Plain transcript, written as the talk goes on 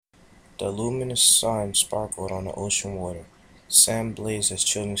The luminous sun sparkled on the ocean water. Sand blazed as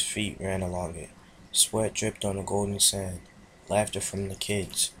children's feet ran along it. Sweat dripped on the golden sand. Laughter from the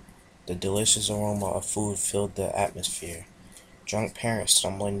kids. The delicious aroma of food filled the atmosphere. Drunk parents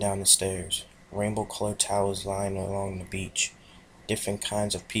stumbling down the stairs. Rainbow-colored towels lying along the beach. Different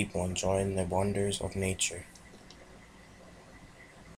kinds of people enjoying the wonders of nature.